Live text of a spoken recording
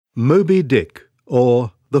Moby Dick,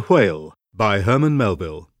 or The Whale, by Herman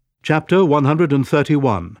Melville. Chapter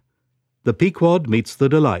 131. The Pequod Meets the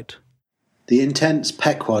Delight. The intense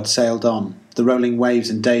Pequod sailed on. The rolling waves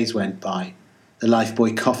and days went by. The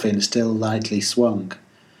lifebuoy coffin still lightly swung.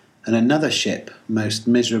 And another ship, most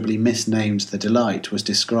miserably misnamed the Delight, was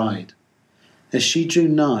descried. As she drew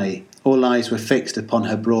nigh, all eyes were fixed upon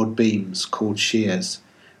her broad beams, called shears,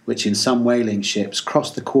 which in some whaling ships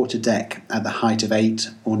crossed the quarter-deck at the height of 8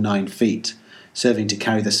 or 9 feet, serving to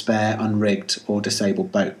carry the spare, unrigged or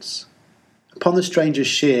disabled boats. Upon the stranger's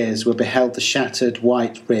shears were beheld the shattered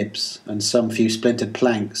white ribs and some few splintered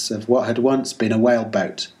planks of what had once been a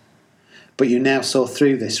whaleboat. But you now saw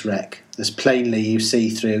through this wreck, as plainly you see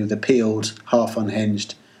through the peeled,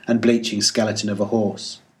 half-unhinged and bleaching skeleton of a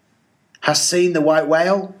horse. "Hast seen the white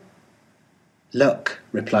whale?" "Look,"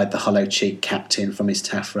 replied the hollow-cheeked captain from his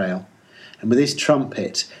taffrail, and with his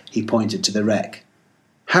trumpet he pointed to the wreck.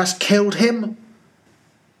 "Hast killed him?"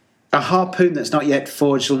 "A harpoon that's not yet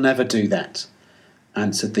forged will never do that,"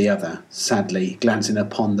 answered the other, sadly, glancing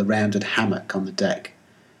upon the rounded hammock on the deck,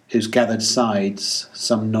 whose gathered sides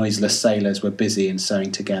some noiseless sailors were busy in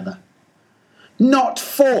sewing together. "Not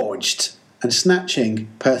forged!" And snatching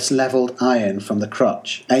purse-levelled iron from the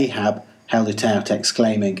crotch, Ahab held it out,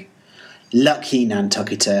 exclaiming, "Look ye,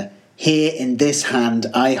 Nantucketer, here in this hand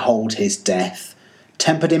I hold his death.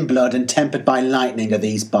 Tempered in blood and tempered by lightning are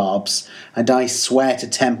these barbs, and I swear to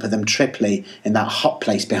temper them triply in that hot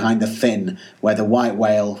place behind the fin where the white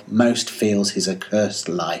whale most feels his accursed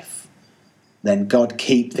life. Then God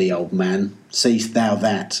keep thee, old man, seest thou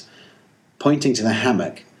that?" Pointing to the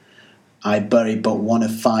hammock, "I bury but one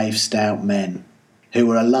of 5 stout men, who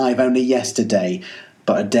were alive only yesterday,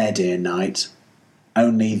 but are dead ere night.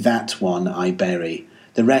 Only that one I bury.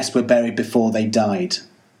 The rest were buried before they died.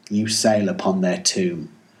 You sail upon their tomb."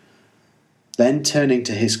 Then turning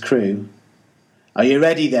to his crew, "Are you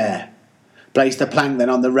ready there? Place the plank then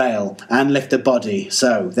on the rail, and lift the body,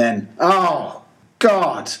 so, then, oh,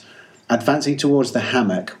 God!" Advancing towards the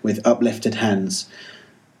hammock with uplifted hands,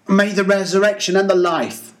 "May the resurrection and the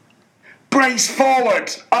life—" "Brace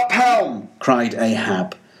forward! Up helm!" cried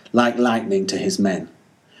Ahab, like lightning to his men.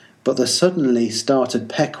 But the suddenly started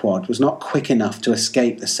Pequod was not quick enough to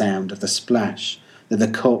escape the sound of the splash that the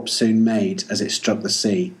corpse soon made as it struck the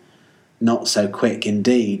sea. Not so quick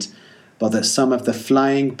indeed, but that some of the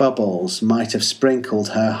flying bubbles might have sprinkled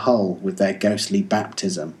her hull with their ghostly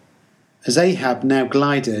baptism. As Ahab now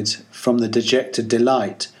glided from the dejected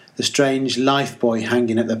Delight, the strange lifebuoy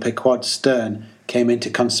hanging at the Pequod's stern came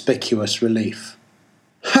into conspicuous relief.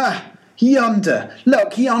 "Ha! Yonder!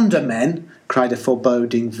 Look yonder, men!" cried a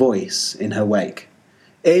foreboding voice in her wake.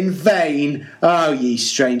 "In vain, oh ye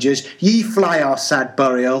strangers, ye fly our sad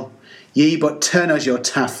burial. Ye but turn us your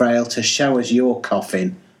taffrail to show us your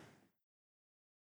coffin.